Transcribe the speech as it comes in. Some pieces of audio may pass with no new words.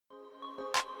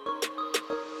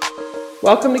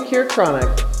Welcome to Cure Chronic,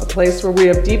 a place where we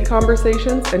have deep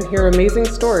conversations and hear amazing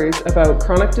stories about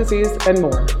chronic disease and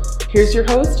more. Here's your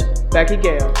host, Becky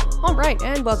Gale. All right,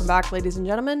 and welcome back, ladies and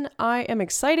gentlemen. I am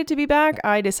excited to be back.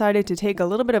 I decided to take a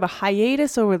little bit of a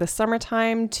hiatus over the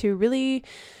summertime to really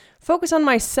focus on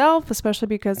myself, especially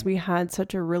because we had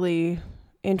such a really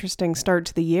interesting start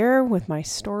to the year with my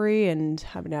story and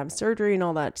having to have surgery and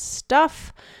all that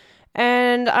stuff.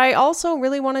 And I also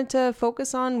really wanted to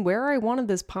focus on where I wanted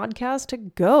this podcast to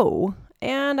go.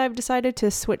 And I've decided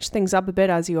to switch things up a bit,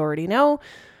 as you already know.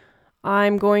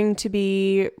 I'm going to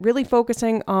be really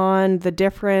focusing on the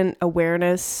different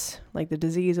awareness, like the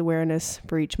disease awareness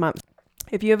for each month.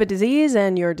 If you have a disease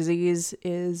and your disease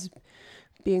is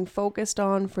being focused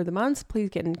on for the months, please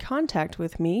get in contact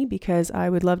with me because I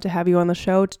would love to have you on the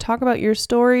show to talk about your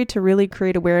story to really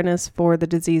create awareness for the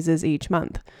diseases each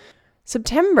month.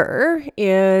 September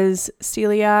is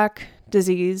Celiac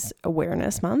Disease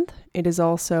Awareness Month. It is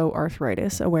also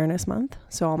Arthritis Awareness Month.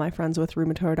 So all my friends with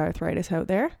rheumatoid arthritis out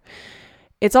there.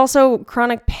 It's also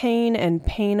Chronic Pain and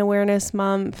Pain Awareness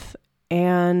Month.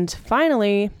 And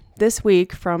finally, this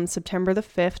week from September the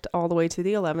 5th all the way to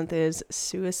the 11th is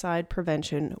Suicide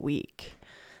Prevention Week.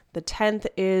 The 10th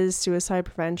is Suicide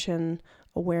Prevention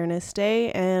Awareness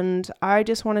Day. And I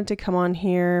just wanted to come on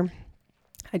here.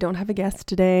 I don't have a guest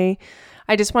today.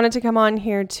 I just wanted to come on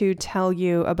here to tell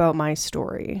you about my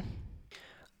story.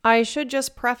 I should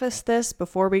just preface this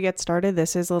before we get started.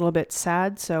 This is a little bit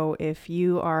sad, so if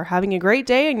you are having a great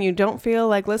day and you don't feel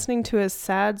like listening to a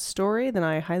sad story, then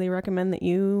I highly recommend that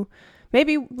you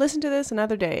maybe listen to this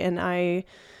another day. And I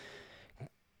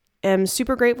am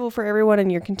super grateful for everyone and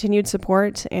your continued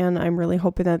support, and I'm really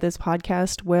hoping that this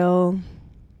podcast will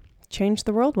change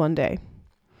the world one day.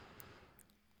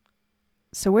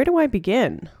 So where do I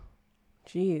begin?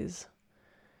 Jeez.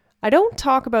 I don't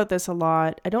talk about this a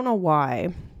lot. I don't know why.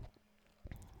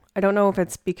 I don't know if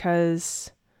it's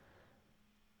because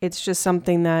it's just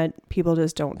something that people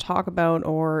just don't talk about,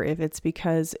 or if it's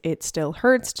because it still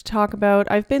hurts to talk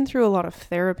about. I've been through a lot of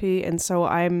therapy, and so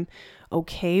I'm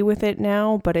okay with it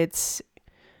now, but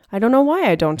I don't know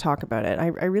why I don't talk about it. I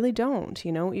really don't,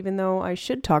 even though I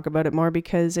should talk about it more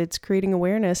because it's creating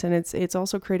awareness and it's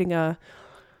also creating a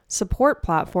support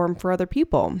platform for other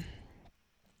people.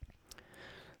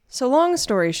 So long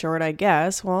story short, I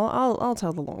guess, well, I'll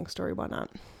tell the long story, why not?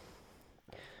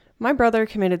 My brother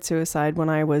committed suicide when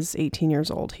I was 18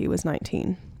 years old. He was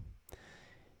 19.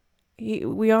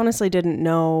 We honestly didn't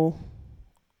know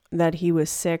that he was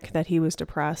sick, that he was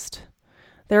depressed.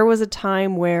 There was a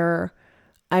time where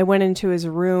I went into his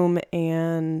room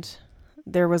and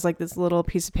there was like this little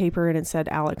piece of paper and it said,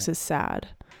 "Alex is sad."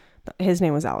 His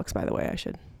name was Alex, by the way, I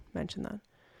should mention that.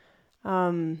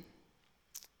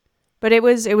 But it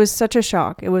was such a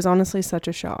shock. It was honestly such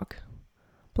a shock.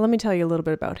 But let me tell you a little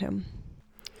bit about him.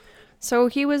 So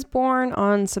he was born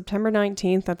on September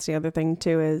 19th. That's the other thing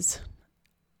too, is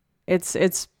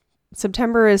it's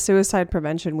September is Suicide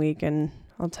Prevention Week, and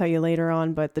I'll tell you later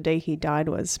on, but the day he died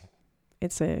was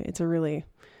the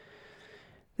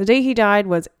day he died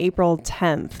was April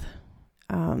 10th,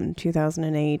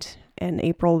 2008, and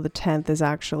April the 10th is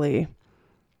actually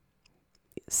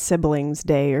Siblings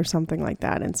Day or something like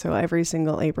that. And so every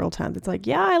single April 10th, it's like,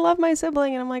 yeah, I love my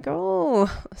sibling. And I'm like, oh,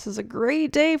 this is a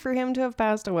great day for him to have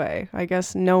passed away. I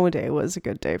guess no day was a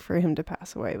good day for him to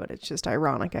pass away, but it's just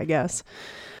ironic, I guess.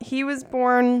 He was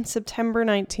born September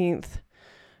 19th,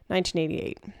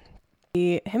 1988.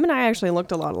 Him and I actually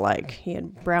looked a lot alike. He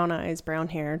had brown eyes, brown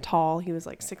hair, tall. He was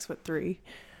like 6'3".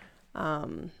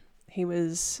 He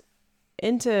was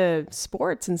into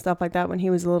sports and stuff like that when he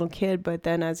was a little kid, but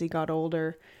then as he got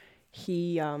older,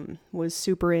 he was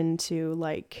super into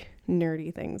like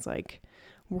nerdy things like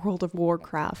World of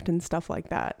Warcraft and stuff like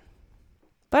that.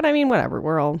 But I mean, whatever,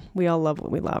 we all love what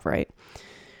we love, right?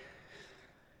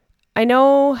 I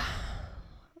know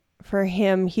for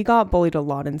him, he got bullied a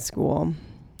lot in school.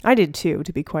 I did too,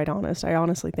 to be quite honest. I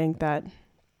honestly think that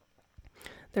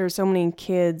there are so many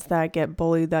kids that get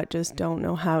bullied that just don't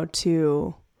know how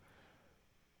to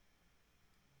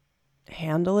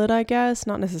handle it, I guess.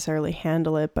 Not necessarily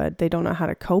handle it, but they don't know how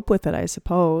to cope with it, I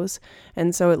suppose.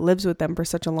 And so it lives with them for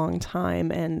such a long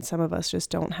time, and some of us just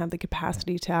don't have the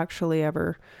capacity to actually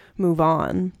ever move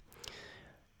on.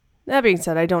 That being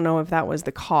said, I don't know if that was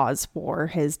the cause for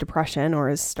his depression or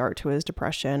his start to his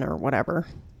depression or whatever.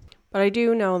 But I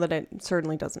do know that it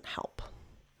certainly doesn't help.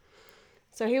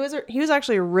 So he was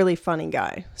actually a really funny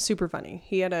guy, super funny.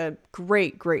 He had a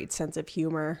great sense of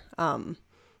humor.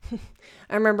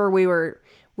 I remember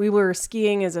we we were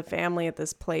skiing as a family at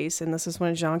this place, and this is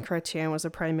when Jean Chrétien was the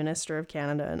Prime Minister of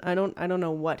Canada, and I don't know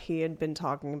what he had been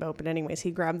talking about, but anyways, he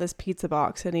grabbed this pizza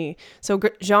box, and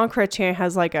Jean Chrétien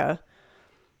has like I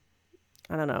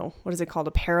don't know, what is it called,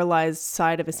 a paralyzed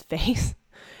side of his face.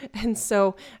 And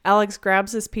so Alex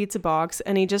grabs this pizza box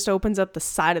and he just opens up the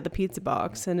side of the pizza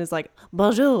box and is like,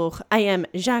 "Bonjour, I am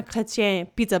Jean Chrétien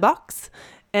Pizza Box."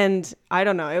 And I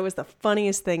don't know, it was the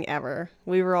funniest thing ever.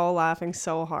 We were all laughing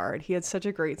so hard. He had such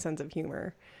a great sense of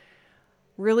humor.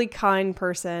 Really kind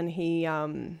person. He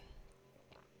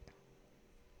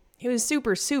was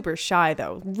super, super shy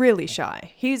though. Really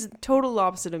shy. He's total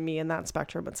opposite of me in that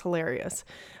spectrum. It's hilarious.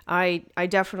 I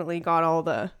definitely got all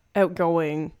the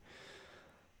outgoing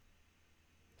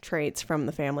traits from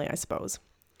the family, I suppose.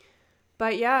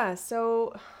 But yeah,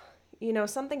 so,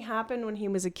 something happened when he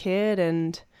was a kid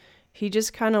and he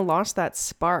just kind of lost that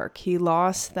spark. He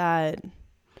lost that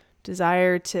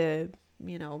desire to,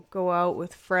 go out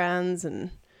with friends,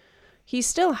 and he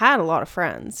still had a lot of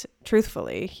friends,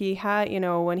 truthfully. He had,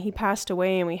 when he passed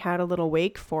away and we had a little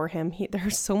wake for him,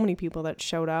 there's so many people that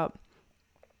showed up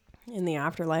in the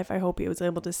afterlife. I hope he was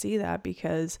able to see that,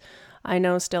 because I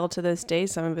know still to this day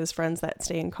some of his friends that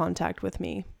stay in contact with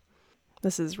me.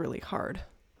 This is really hard.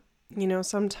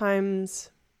 Sometimes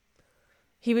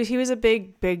he was a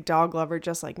big dog lover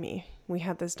just like me. We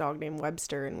had this dog named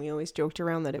Webster, and we always joked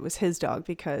around that it was his dog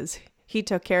because he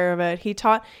took care of it. He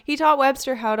taught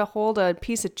Webster how to hold a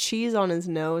piece of cheese on his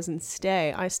nose and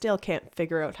stay. I still can't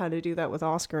figure out how to do that with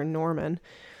Oscar and Norman.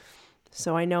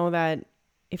 So I know that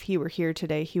if he were here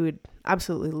today, he would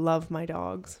absolutely love my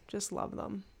dogs. Just love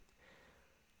them.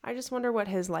 I just wonder what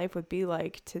his life would be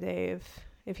like today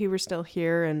if he were still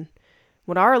here, and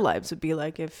what our lives would be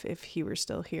like if he were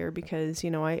still here, because,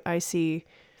 I see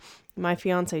my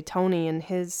fiance Tony and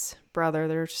his brother,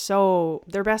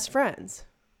 they're best friends,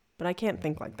 but I can't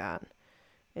think like that.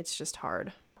 It's just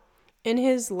hard. In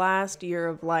his last year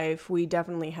of life, we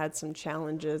definitely had some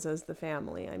challenges as the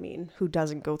family. I mean, who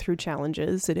doesn't go through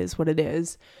challenges? It is what it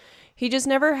is. He just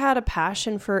never had a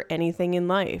passion for anything in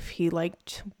life. He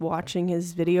liked watching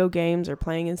his video games or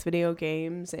playing his video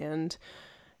games,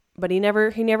 but he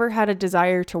never had a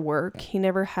desire to work. He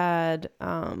never had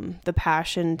the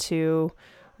passion to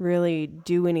really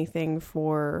do anything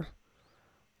for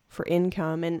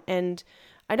income, and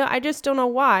I just don't know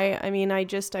why. I mean, I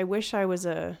wish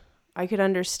I could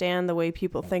understand the way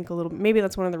people think a little. Maybe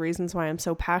that's one of the reasons why I'm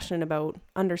so passionate about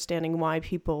understanding why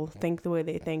people think the way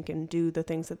they think and do the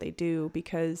things that they do,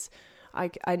 because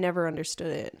I never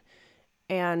understood it.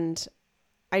 And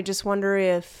I just wonder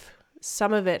if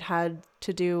some of it had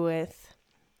to do with,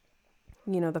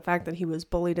 the fact that he was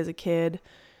bullied as a kid,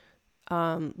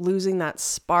 losing that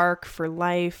spark for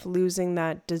life, losing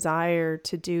that desire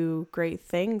to do great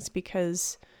things,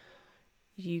 because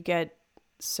you get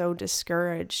so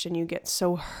discouraged and you get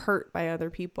so hurt by other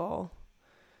people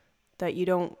that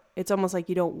it's almost like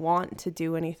you don't want to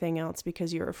do anything else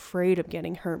because you're afraid of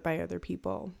getting hurt by other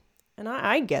people. And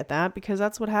I get that, because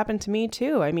that's what happened to me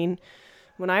too. I mean,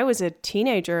 when I was a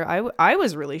teenager, I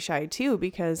was really shy too,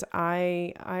 because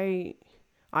I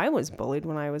was bullied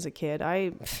when I was a kid.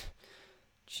 I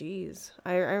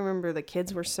remember the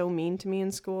kids were so mean to me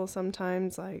in school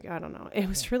sometimes. Like, I don't know. It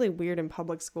was really weird in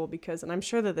public school because, and I'm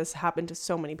sure that this happened to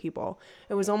so many people,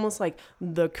 it was almost like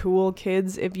the cool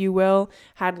kids, if you will,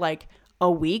 had like a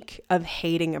week of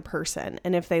hating a person.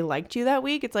 And if they liked you that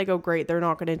week, it's like, oh great, they're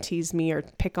not going to tease me or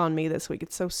pick on me this week.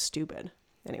 It's so stupid.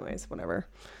 Anyways, whatever.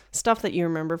 Stuff that you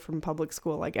remember from public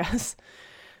school, I guess.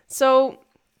 So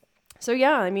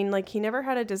yeah, I mean, like, he never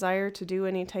had a desire to do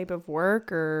any type of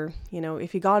work, or,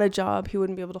 if he got a job, he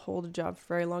wouldn't be able to hold a job for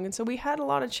very long. And so we had a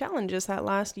lot of challenges that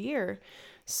last year.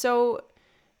 So,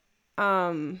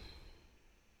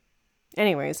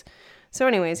 anyways,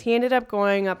 he ended up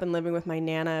going up and living with my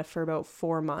Nana for about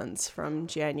 4 months, from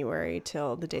January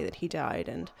till the day that he died.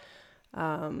 And,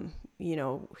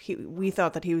 we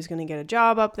thought that he was going to get a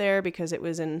job up there because it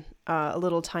was in a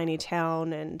little tiny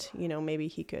town, and, maybe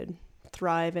he could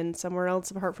thrive in somewhere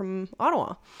else apart from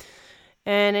Ottawa.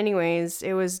 And anyways,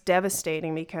 it was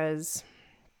devastating because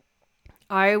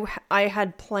I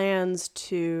had plans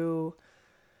to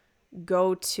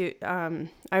go to,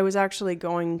 I was actually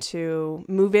going to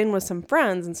move in with some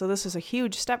friends. And so this was a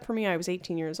huge step for me. I was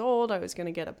 18 years old. I was going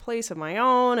to get a place of my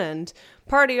own and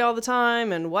party all the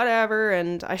time and whatever.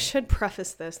 And I should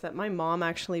preface this that my mom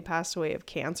actually passed away of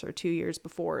cancer 2 years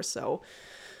before. So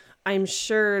I'm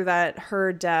sure that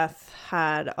her death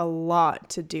had a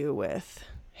lot to do with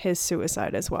his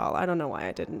suicide as well. I don't know why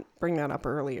I didn't bring that up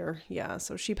earlier. Yeah,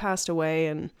 so she passed away,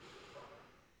 and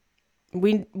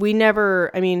we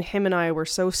never, I mean, him and I were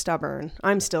so stubborn.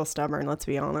 I'm still stubborn, let's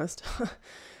be honest.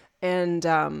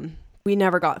 And we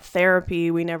never got therapy.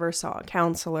 We never saw a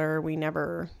counselor. We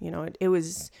never,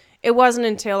 it wasn't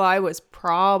until I was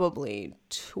probably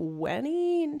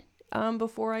 20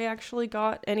 before I actually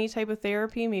got any type of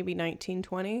therapy, maybe 19,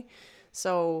 20.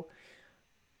 So,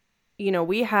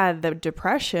 we had the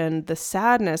depression, the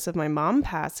sadness of my mom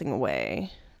passing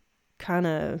away kind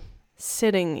of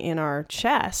sitting in our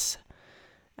chests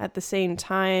at the same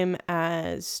time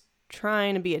as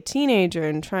trying to be a teenager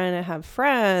and trying to have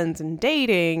friends and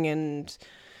dating and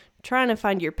trying to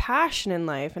find your passion in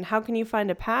life. And how can you find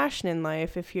a passion in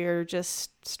life if you're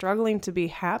just struggling to be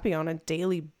happy on a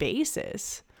daily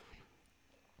basis?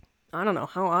 I don't know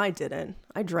how I did it.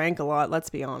 I drank a lot, let's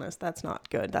be honest. That's not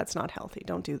good. That's not healthy.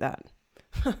 Don't do that.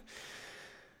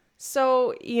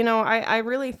 So, I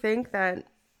really think that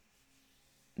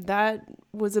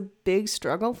was a big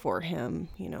struggle for him.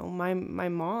 My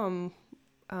mom,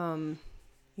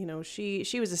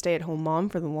 she was a stay-at-home mom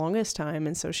for the longest time,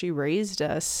 and so she raised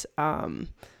us.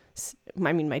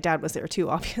 My dad was there too,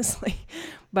 obviously,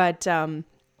 but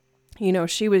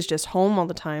she was just home all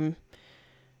the time,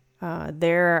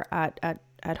 there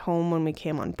at home when we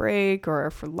came on break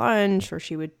or for lunch, or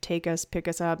she would pick us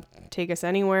up, take us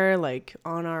anywhere, like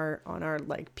on our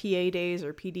like PA days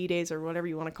or PD days or whatever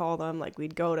you want to call them. Like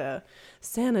we'd go to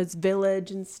Santa's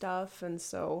village and stuff. And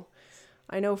so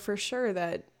I know for sure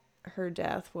that her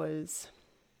death was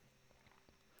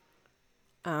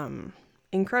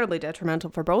incredibly detrimental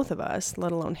for both of us,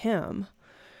 let alone him.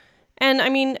 And I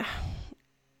mean,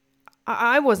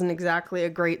 I wasn't exactly a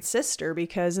great sister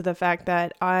because of the fact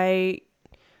that I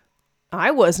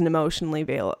wasn't emotionally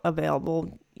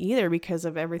available either because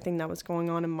of everything that was going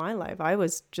on in my life. I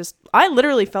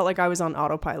literally felt like I was on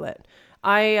autopilot.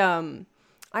 I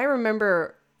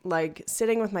remember like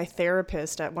sitting with my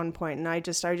therapist at one point, and I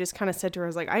just kind of said to her, I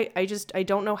was like, I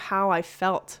don't know how I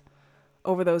felt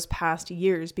over those past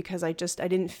years because I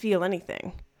didn't feel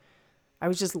anything. I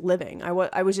was just living. I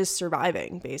was just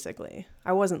surviving, basically.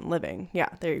 I wasn't living. Yeah,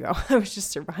 there you go. I was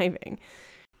just surviving.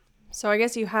 So I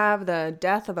guess you have the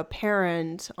death of a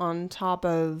parent on top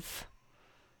of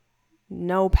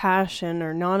no passion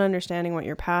or not understanding what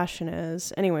your passion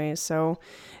is. Anyways, so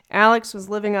Alex was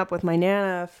living up with my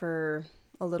Nana for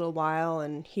a little while,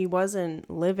 and he wasn't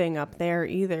living up there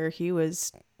either. He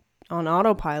was on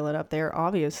autopilot up there,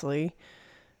 obviously.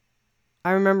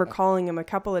 I remember calling him a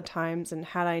couple of times, and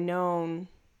had I known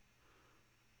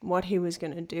what he was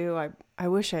going to do, I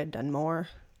wish I had done more.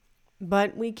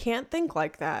 But we can't think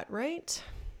like that, right?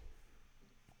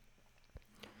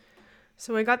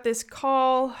 So I got this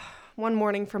call one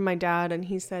morning from my dad, and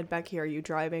he said, "Becky, are you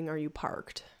driving? Are you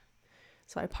parked?"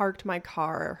 So I parked my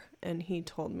car, and he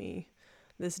told me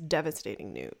this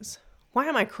devastating news. Why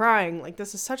am I crying? Like,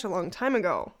 this is such a long time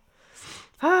ago.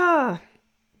 Man,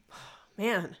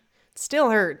 it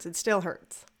still hurts. It still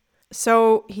hurts.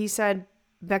 So he said,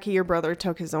 "Becky, your brother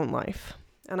took his own life."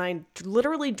 And I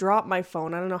literally dropped my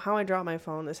phone. I don't know how I dropped my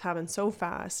phone. This happened so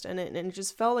fast. And it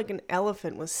just felt like an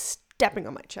elephant was stepping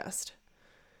on my chest.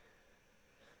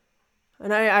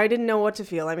 And I didn't know what to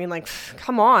feel. I mean, like,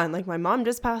 come on. Like, my mom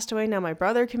just passed away. Now my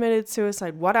brother committed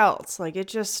suicide. What else? Like, it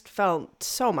just felt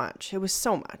so much. It was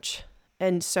so much.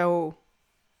 And so,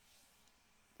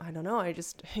 I don't know. I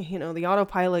just, the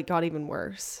autopilot got even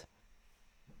worse.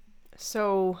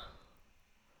 So,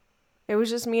 it was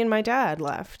just me and my dad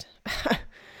left.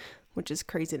 Which is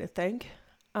crazy to think.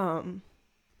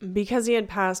 Because he had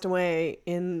passed away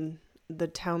in the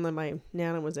town that my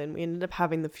Nana was in, we ended up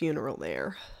having the funeral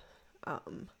there.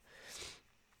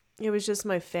 It was just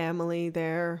my family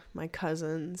there, my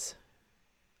cousins.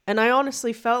 And I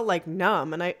honestly felt like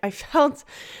numb, and I felt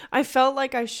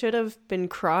like I should have been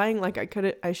crying, like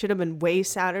I should have been way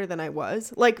sadder than I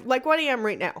was. Like what I am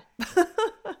right now.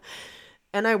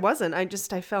 And I wasn't. I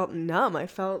felt numb.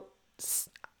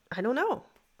 I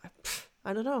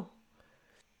don't know.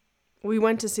 We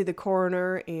went to see the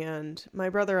coroner, and my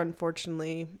brother,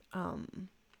 unfortunately,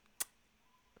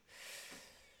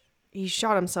 he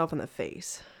shot himself in the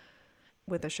face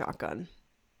with a shotgun.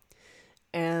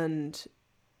 And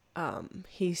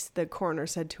the coroner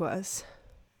said to us,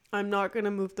 "I'm not going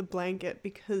to move the blanket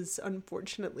because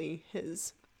unfortunately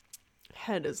his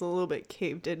head is a little bit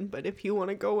caved in, but if you want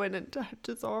to go in and touch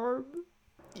his arm,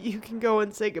 you can go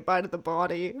and say goodbye to the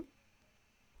body."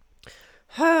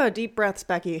 Deep breaths,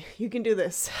 Becky. You can do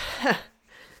this.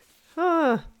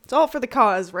 It's all for the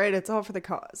cause, right? It's all for the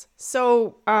cause.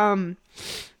 So,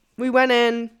 we went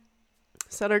in,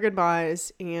 said our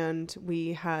goodbyes, and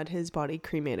we had his body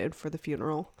cremated for the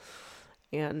funeral.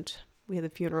 And we had the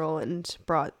funeral and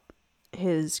brought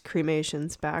his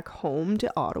cremations back home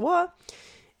to Ottawa.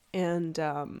 And,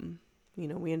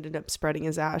 we ended up spreading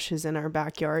his ashes in our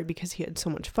backyard because he had so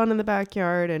much fun in the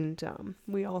backyard. And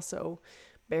we also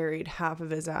buried half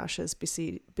of his ashes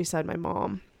beside my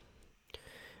mom.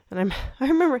 And I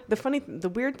remember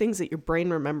the weird things that your brain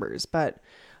remembers, but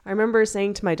I remember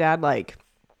saying to my dad, like,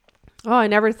 oh, I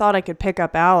never thought I could pick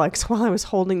up Alex while I was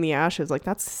holding the ashes. Like,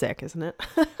 that's sick, isn't it?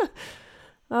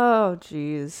 Oh,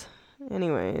 geez.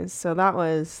 Anyways, so that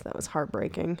was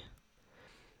heartbreaking.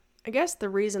 I guess the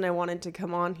reason I wanted to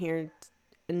come on here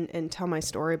and tell my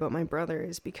story about my brother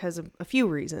is because of a few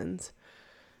reasons.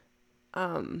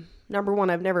 Number one,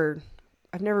 I've never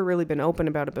really been open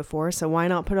about it before, so why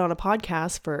not put on a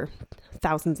podcast for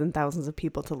thousands and thousands of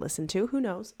people to listen to? Who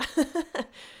knows?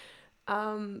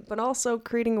 But also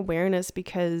creating awareness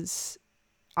because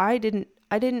I didn't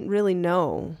really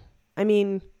know. I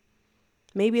mean,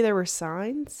 maybe there were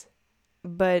signs,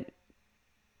 but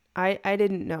I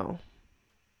didn't know.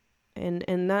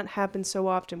 And that happens so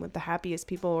often with the happiest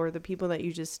people, or the people that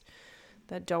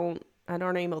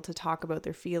aren't able to talk about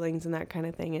their feelings and that kind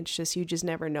of thing. It's just, you just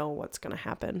never know what's going to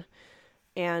happen.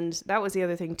 And that was the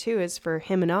other thing too, is for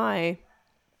him and I,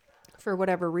 for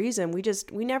whatever reason,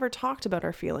 we never talked about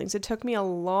our feelings. It took me a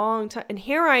long time. And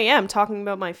here I am talking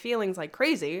about my feelings like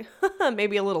crazy,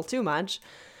 maybe a little too much,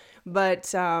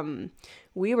 but,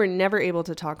 we were never able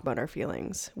to talk about our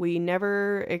feelings. We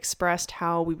never expressed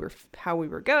how we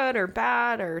were good or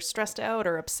bad or stressed out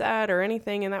or upset or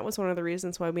anything. And that was one of the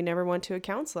reasons why we never went to a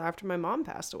counselor after my mom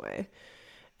passed away.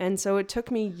 And so it took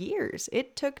me years.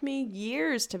 It took me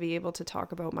years to be able to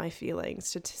talk about my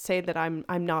feelings, to say that I'm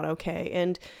not okay.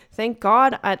 And thank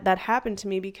God that happened to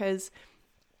me, because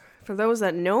for those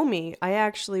that know me, I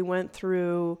actually went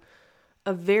through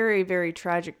a very, very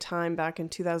tragic time back in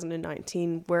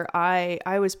 2019 where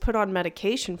I was put on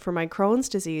medication for my Crohn's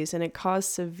disease, and it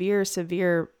caused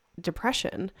severe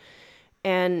depression.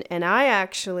 And I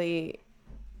actually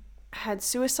had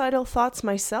suicidal thoughts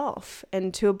myself,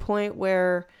 and to a point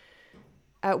where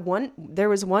there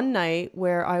was one night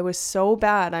where I was so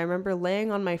bad. I remember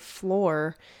laying on my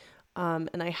floor,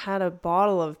 and I had a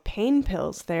bottle of pain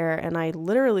pills there, and I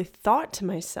literally thought to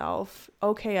myself,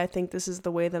 okay, I think this is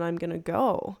the way that I'm going to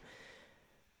go.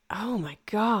 Oh my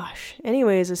gosh.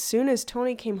 Anyways, as soon as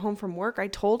Tony came home from work, I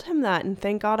told him that, and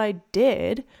thank God I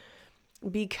did,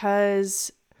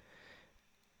 because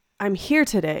I'm here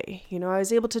today. I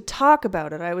was able to talk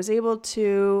about it. I was able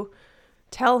to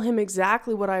tell him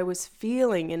exactly what I was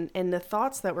feeling and the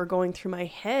thoughts that were going through my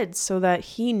head so that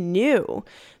he knew.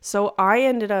 So I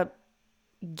ended up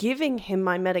giving him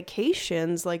my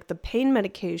medications, like the pain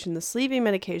medication, the sleeping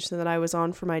medication that I was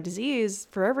on for my disease,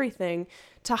 for everything,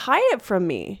 to hide it from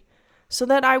me so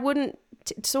that I wouldn't.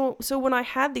 So when I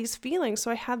had these feelings,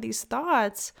 so I had these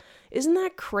thoughts, isn't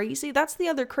that crazy? That's the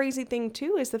other crazy thing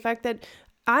too, is the fact that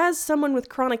as someone with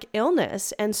chronic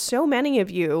illness, and so many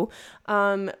of you,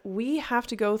 we have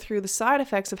to go through the side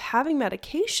effects of having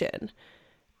medication.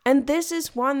 And this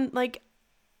is one, like,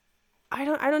 I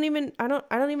don't even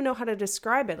know how to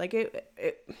describe it. Like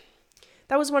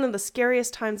that was one of the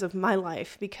scariest times of my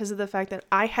life because of the fact that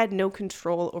I had no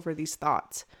control over these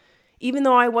thoughts. Even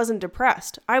though I wasn't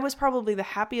depressed, I was probably the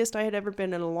happiest I had ever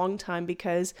been in a long time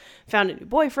because found a new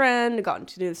boyfriend, got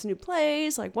into this new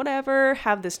place, like whatever,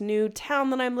 have this new town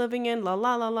that I'm living in, la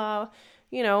la la la,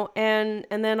 and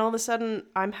then all of a sudden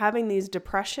I'm having these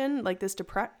depression, like this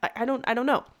I don't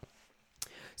know.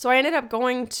 So I ended up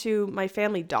going to my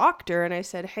family doctor, and I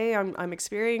said, hey, I'm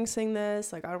experiencing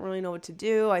this. Like, I don't really know what to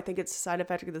do. I think it's a side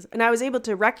effect of this. And I was able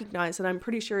to recognize that I'm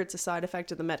pretty sure it's a side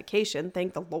effect of the medication.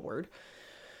 Thank the Lord.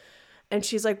 And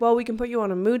she's like, well, we can put you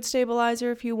on a mood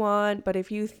stabilizer if you want. But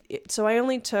so I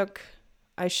only took,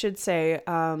 I should say,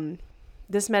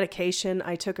 this medication.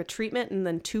 I took a treatment and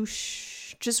then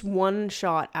just one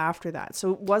shot after that.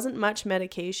 So it wasn't much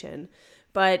medication,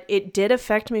 but it did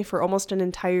affect me for almost an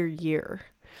entire year.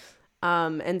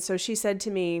 And so she said to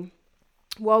me,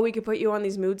 well, we could put you on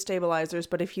these mood stabilizers,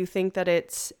 but if you think that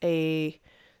it's a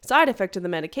side effect of the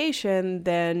medication,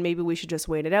 then maybe we should just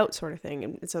wait it out, sort of thing.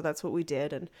 And so that's what we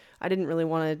did. And I didn't really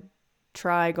want to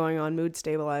try going on mood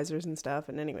stabilizers and stuff.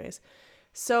 And anyways,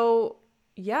 so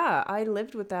yeah, I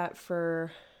lived with that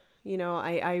for,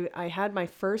 I had my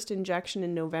first injection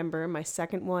in November, my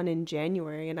second one in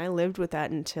January, and I lived with that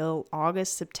until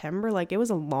August, September. Like, it was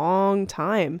a long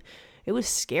time. It was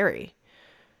scary.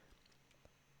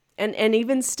 And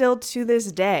even still to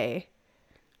this day,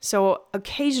 so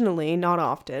occasionally, not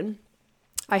often,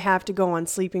 I have to go on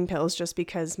sleeping pills just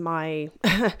because I'm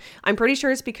pretty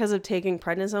sure it's because of taking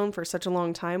prednisone for such a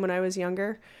long time when I was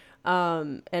younger.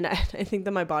 And I think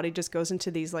that my body just goes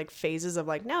into these like phases of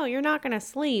like, no, you're not going to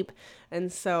sleep.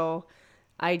 And so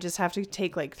I just have to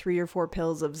take like 3 or 4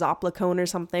 pills of Zopiclone or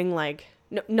something, like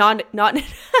not not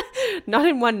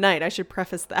in one night. I should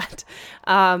preface that.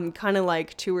 Kind of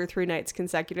like 2 or 3 nights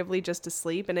consecutively just to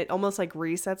sleep, and it almost like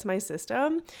resets my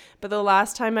system. But the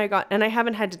last time I got, and I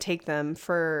haven't had to take them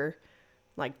for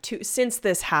like since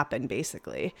this happened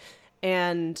basically.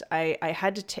 And I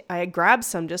I grabbed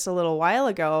some just a little while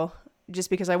ago just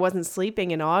because I wasn't sleeping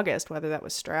in August, whether that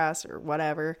was stress or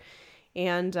whatever.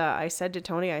 And I said to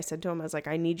Tony, I said to him, I was like,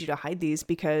 I need you to hide these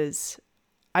because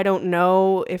I don't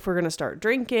know if we're going to start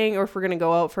drinking or if we're going to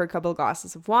go out for a couple of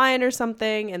glasses of wine or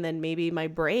something. And then maybe my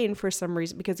brain, for some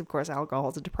reason, because of course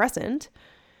alcohol is a depressant,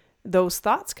 those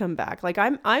thoughts come back. Like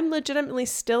I'm legitimately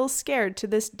still scared to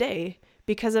this day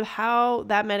because of how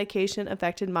that medication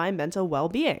affected my mental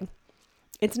well-being.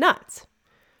 It's nuts.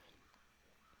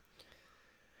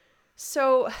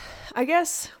 So I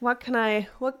guess what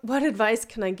advice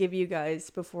can I give you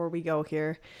guys before we go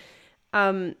here?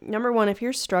 Number one, if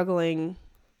you're struggling,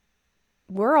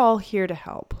 we're all here to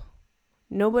help.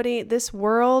 This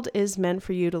world is meant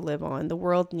for you to live on. The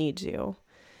world needs you.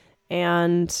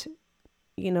 And,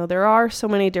 there are so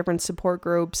many different support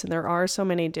groups and there are so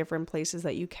many different places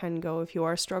that you can go if you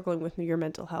are struggling with your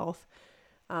mental health.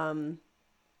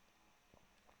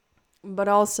 But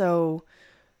also,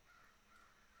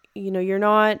 you're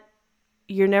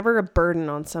never a burden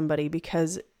on somebody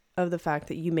because of the fact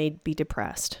that you may be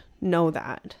depressed. Know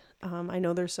that. I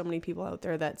know there's so many people out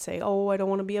there that say, oh, I don't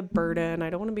want to be a burden. I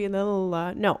don't want to be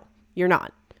No, you're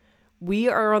not. We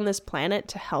are on this planet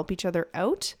to help each other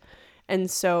out. And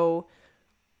so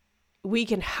we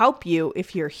can help you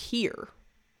if you're here,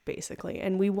 basically.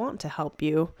 And we want to help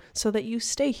you so that you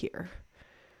stay here.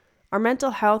 Our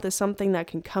mental health is something that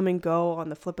can come and go on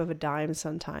the flip of a dime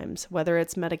sometimes, whether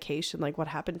it's medication, like what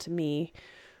happened to me,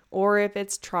 or if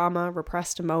it's trauma,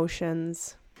 repressed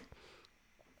emotions.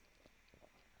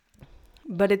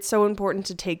 But it's so important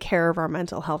to take care of our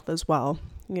mental health as well.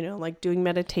 Like doing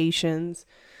meditations,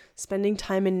 spending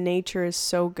time in nature is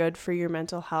so good for your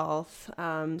mental health.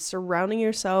 Surrounding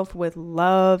yourself with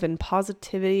love and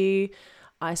positivity.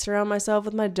 I surround myself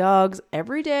with my dogs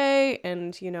every day,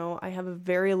 and, I have a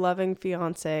very loving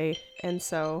fiance, and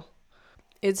so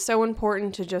it's so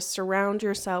important to just surround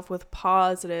yourself with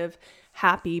positive,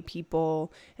 happy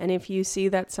people. And if you see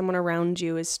that someone around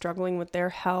you is struggling with their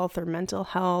health or mental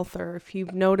health, or if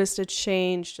you've noticed a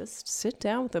change, just sit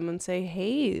down with them and say,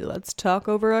 hey, let's talk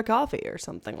over a coffee or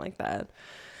something like that.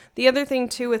 The other thing,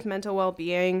 too, with mental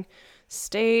well-being,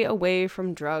 stay away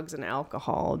from drugs and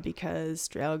alcohol, because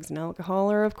drugs and alcohol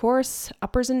are, of course,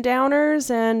 uppers and downers,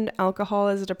 and alcohol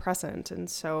is a depressant. And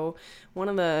so one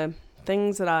of the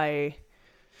things that I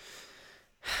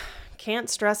can't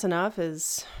stress enough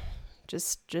is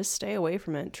just stay away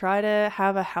from it. Try to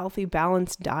have a healthy,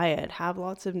 balanced diet. Have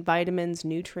lots of vitamins,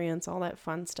 nutrients, all that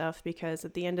fun stuff, because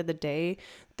at the end of the day,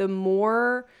 the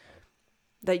more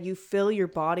that you fill your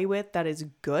body with that is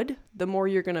good, the more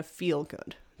you're going to feel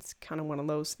good. It's kind of one of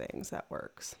those things that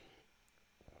works.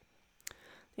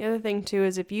 The other thing too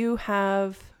is if you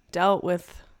have dealt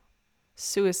with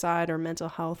suicide or mental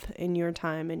health in your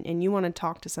time and you want to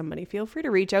talk to somebody, feel free to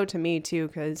reach out to me too,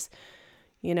 because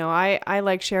I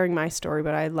like sharing my story,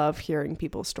 but I love hearing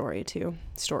people's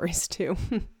stories too.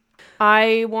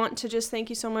 I want to just thank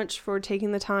you so much for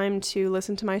taking the time to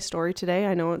listen to my story today.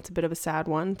 I know it's a bit of a sad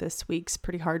one. This week's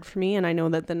pretty hard for me, and I know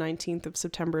that the 19th of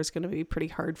September is going to be pretty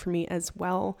hard for me as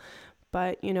well.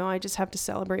 But, I just have to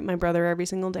celebrate my brother every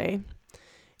single day.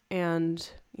 And,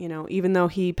 even though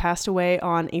he passed away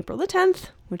on April the 10th,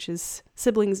 which is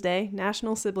Siblings Day,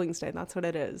 National Siblings Day, that's what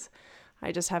it is.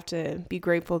 I just have to be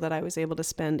grateful that I was able to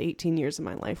spend 18 years of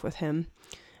my life with him.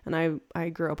 And I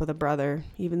grew up with a brother.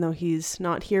 Even though he's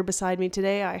not here beside me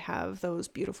today, I have those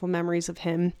beautiful memories of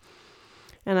him,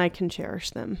 and I can cherish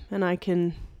them. And I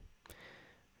can,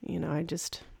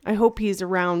 I hope he's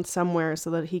around somewhere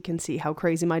so that he can see how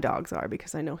crazy my dogs are,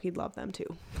 because I know he'd love them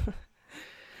too.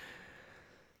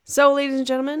 So, ladies and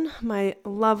gentlemen, my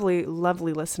lovely,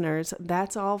 lovely listeners,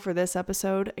 that's all for this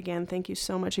episode. Again, thank you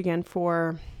so much again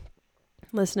for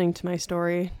listening to my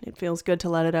story. It feels good to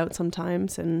let it out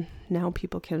sometimes, and now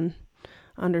people can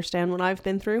understand what I've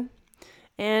been through.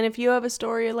 And if you have a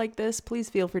story like this, please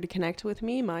feel free to connect with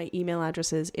me. My email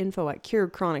address is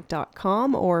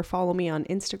info@curedchronic.com, or follow me on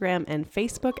Instagram and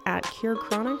Facebook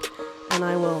 @curedchronic, and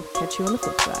I will catch you on the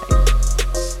flip side.